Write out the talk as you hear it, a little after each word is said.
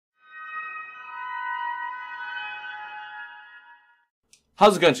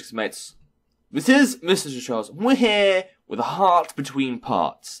How's it going, chicks and mates? This is Mrjacharles, and we're here with a heart between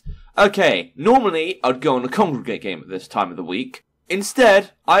parts. Okay, normally I'd go on a congregate game at this time of the week.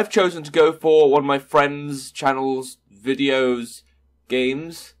 Instead, I've chosen to go for one of my friends' channels, videos,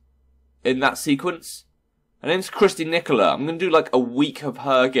 games in that sequence. Her name's Cristi Nicola. I'm going to do like a week of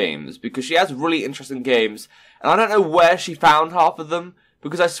her games because she has really interesting games, and I don't know where she found half of them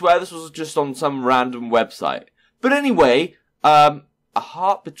because I swear this was just on some random website. But anyway, a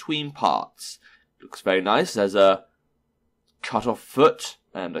heart between parts. Looks very nice. There's a cut-off foot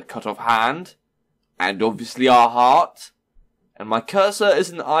and a cut-off hand, and obviously our heart. And my cursor is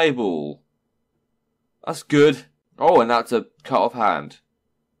an eyeball. That's good. Oh, and that's a cut-off hand.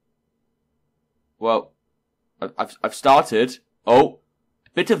 Well, I've started. Oh, a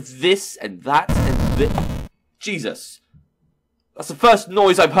bit of this and that and this. Jesus. That's the first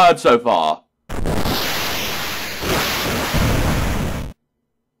noise I've heard so far.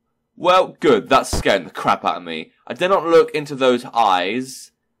 Well, good. That's scaring the crap out of me. I dare not look into those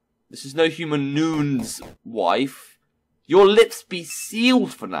eyes. This is no human noon's wife. Your lips be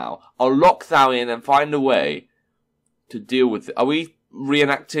sealed for now. I'll lock thou in and find a way to deal with it. Are we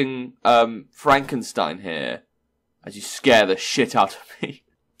reenacting Frankenstein here? As you scare the shit out of me.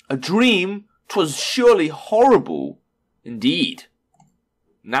 A dream? 'Twas surely horrible. Indeed.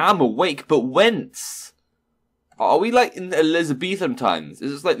 Now I'm awake, but whence? Are we like in Elizabethan times?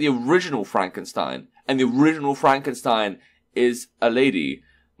 Is this like the original Frankenstein? And the original Frankenstein is a lady.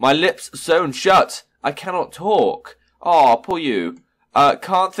 My lips sewn shut. I cannot talk. Aw, poor you.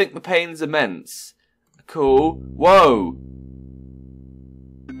 Can't think the pain's immense. Cool. Whoa.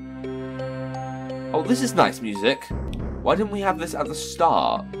 Oh, this is nice music. Why didn't we have this at the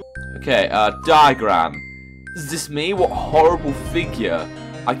start? Okay, diagram. Is this me? What horrible figure.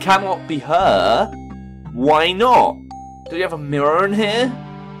 I cannot be her. Why not? Do you have a mirror in here?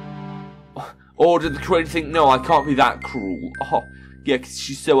 Or did the creator think, no, I can't be that cruel? Oh, yeah, because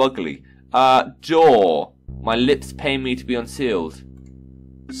she's so ugly. Door. My lips pain me to be unsealed.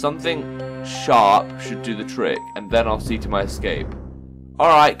 Something sharp should do the trick, and then I'll see to my escape.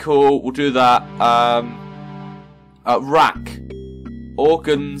 Alright, cool, we'll do that. Rack.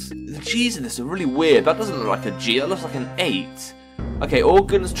 Organs. The G's in this are really weird. That doesn't look like a G, that looks like an 8. Okay,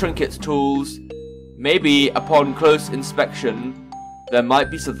 organs, trinkets, tools. Maybe, upon close inspection, there might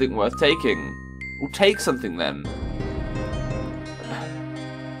be something worth taking. We'll take something then.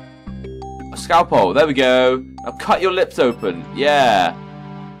 A scalpel, there we go. Now cut your lips open. Yeah.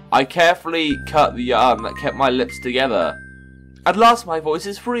 I carefully cut the yarn that kept my lips together. At last my voice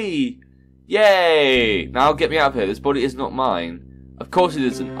is free. Yay. Now get me out of here. This body is not mine. Of course it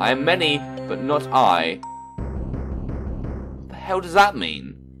isn't. I am many, but not I. What the hell does that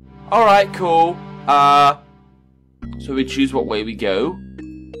mean? Alright, cool. So we choose what way we go.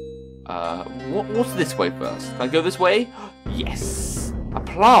 What's this way first? Can I go this way? Yes! A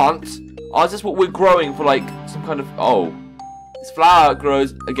plant? Oh, is this what we're growing for, like, some kind of... Oh. This flower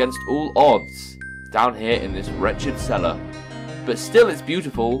grows against all odds. It's down here in this wretched cellar. But still it's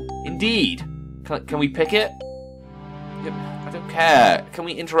beautiful. Indeed. Can we pick it? I don't care. Can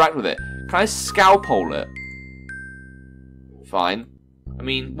we interact with it? Can I scalpel it? Fine. I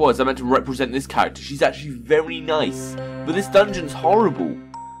mean, what, is that meant to represent this character? She's actually very nice. But this dungeon's horrible.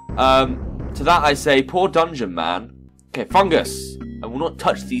 To that I say, poor dungeon, man. Okay, fungus. I will not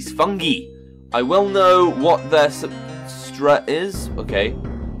touch these fungi. I well know what their substrat is. Okay.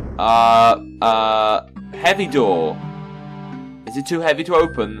 Heavy door. Is it too heavy to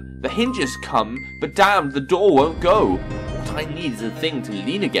open? The hinges come, but damn, the door won't go. What I need is a thing to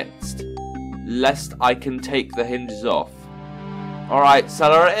lean against. Lest I can take the hinges off. Alright,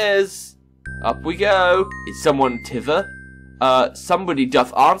 cellar it is. Up we go. Is someone thither? Somebody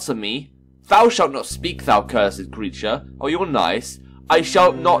doth answer me. Thou shalt not speak, thou cursed creature. Oh, you're nice. I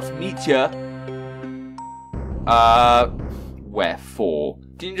shall not meet ya. Wherefore?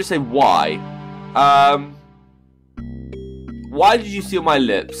 Didn't you just say why? Why did you seal my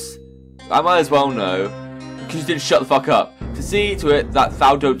lips? I might as well know. Because you didn't shut the fuck up. To see to it that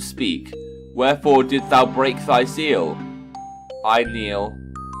thou don't speak. Wherefore didst thou break thy seal? I kneel,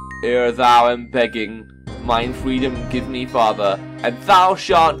 ere thou am begging, mine freedom give me, Father, and thou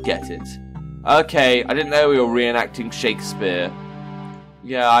shan't get it. Okay, I didn't know we were reenacting Shakespeare.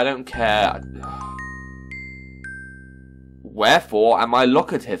 Yeah, I don't care. Wherefore am I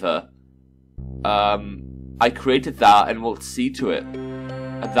locked hither? I created thou and wilt see to it,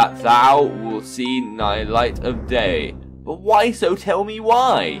 and that thou wilt see thy light of day. But why so? Tell me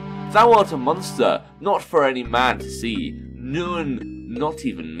why? Thou art a monster, not for any man to see. None, not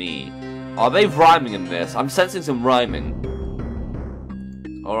even me. Are they rhyming in this? I'm sensing some rhyming.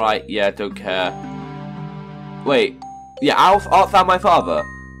 Alright, yeah, don't care. Wait. Yeah, art thou my father?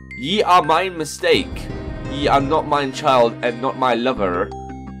 Ye are mine mistake. Ye are not mine child, and not my lover.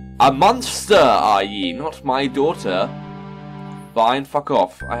 A monster are ye, not my daughter. Fine, fuck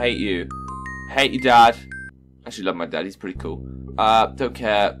off. I hate you. Hate you, Dad. Actually, love my dad. He's pretty cool. Don't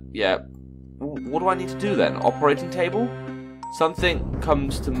care. Yeah. What do I need to do then? Operating table? Something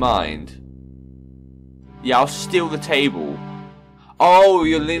comes to mind. Yeah, I'll steal the table. Oh,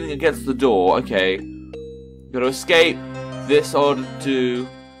 you're leaning against the door. Okay. Gotta escape this order to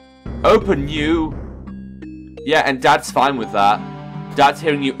open you. Yeah, and Dad's fine with that. Dad's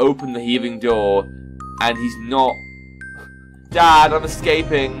hearing you open the heaving door, and he's not. Dad, I'm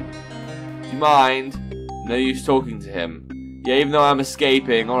escaping. Do you mind? No use talking to him. Yeah, even though I'm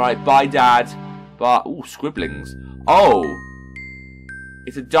escaping. Alright, bye, Dad. But, ooh, scribblings. Oh!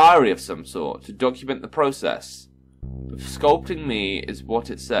 It's a diary of some sort to document the process. Sculpting me is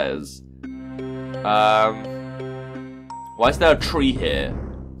what it says. Why is there a tree here?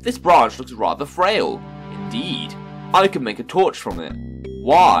 This branch looks rather frail. Indeed. I can make a torch from it.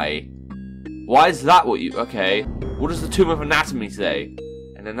 Why? Why is that what you... Okay. What does the Tomb of Anatomy say?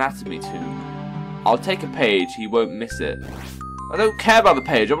 An anatomy tomb. I'll take a page, he won't miss it. I don't care about the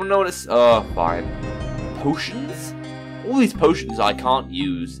page, I want to know what it's... Oh, fine. Potions? All these potions I can't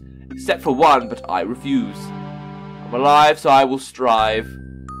use. Except for one, but I refuse. I'm alive, so I will strive.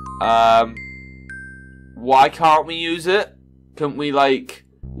 Why can't we use it? Couldn't we, like...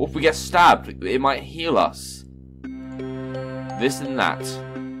 What if we get stabbed? It might heal us. This and that.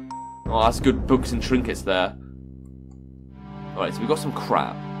 Oh, that's good books and trinkets there. Alright, so we've got some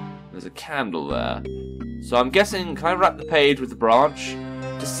crap. There's a candle there. So I'm guessing, can I wrap the page with the branch?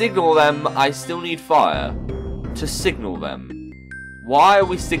 To signal them, I still need fire. To signal them. Why are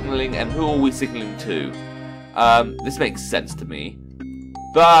we signaling and who are we signaling to? This makes sense to me.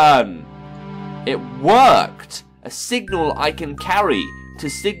 Burn! It worked! A signal I can carry to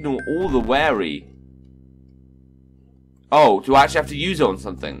signal all the wary. Oh, do I actually have to use it on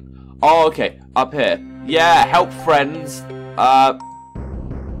something? Oh, okay. Up here. Yeah, help friends. Oh,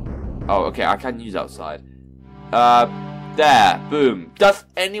 okay, I can use outside. There. Boom. Doth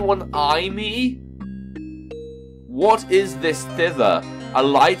anyone eye me? What is this thither? A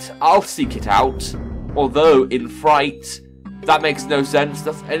light? I'll seek it out. Although, in fright. That makes no sense.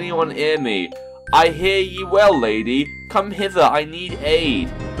 Doth anyone hear me? I hear ye well, lady. Come hither, I need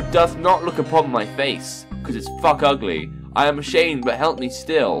aid. But doth not look upon my face, 'cause it's fuck ugly. I am ashamed, but help me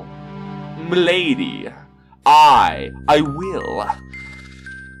still. M'lady. I will.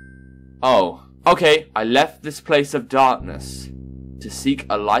 Oh, okay. I left this place of darkness to seek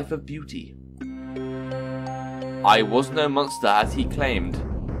a life of beauty. I was no monster as he claimed.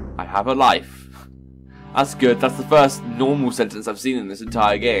 I have a life. That's good. That's the first normal sentence I've seen in this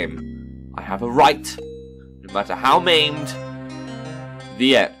entire game. I have a right, no matter how maimed.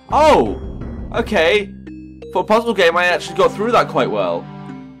 The end. Oh! Okay. For a puzzle game, I actually got through that quite well.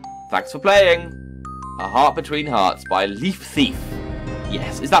 Thanks for playing. A Heart Between Hearts by Leaf Thief.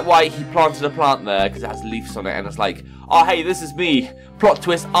 Yes, is that why he planted a plant there? Because it has leaves on it, and it's like, oh hey, this is me. Plot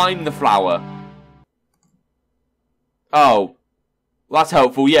twist, I'm the flower. Oh. Well, that's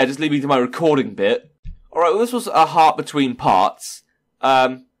helpful. Yeah, just leave me to my recording bit. Alright, well this was A Heart Between Parts.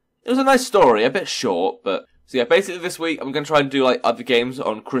 It was a nice story, a bit short, but... So yeah, basically this week I'm going to try and do, like, other games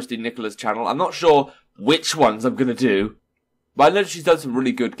on Cristi Nicola's channel. I'm not sure which ones I'm going to do, but I know she's done some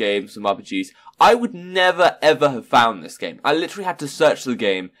really good games, some RPGs. I would never, ever have found this game. I literally had to search the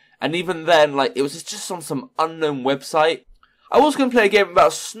game, and even then, like, it was just on some unknown website. I was going to play a game about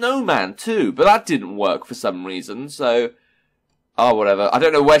a snowman, too, but that didn't work for some reason, so... Oh, whatever. I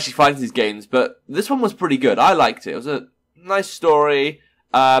don't know where she finds these games, but this one was pretty good. I liked it. It was a nice story.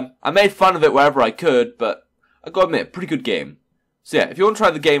 I made fun of it wherever I could, but I gotta admit, pretty good game. So yeah, if you want to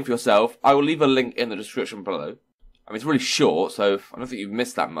try the game for yourself, I will leave a link in the description below. I mean, it's really short, so I don't think you've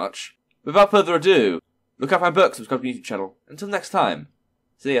missed that much. Without further ado, look out for my book, subscribe to my YouTube channel. Until next time,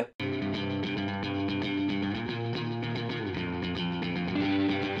 see ya.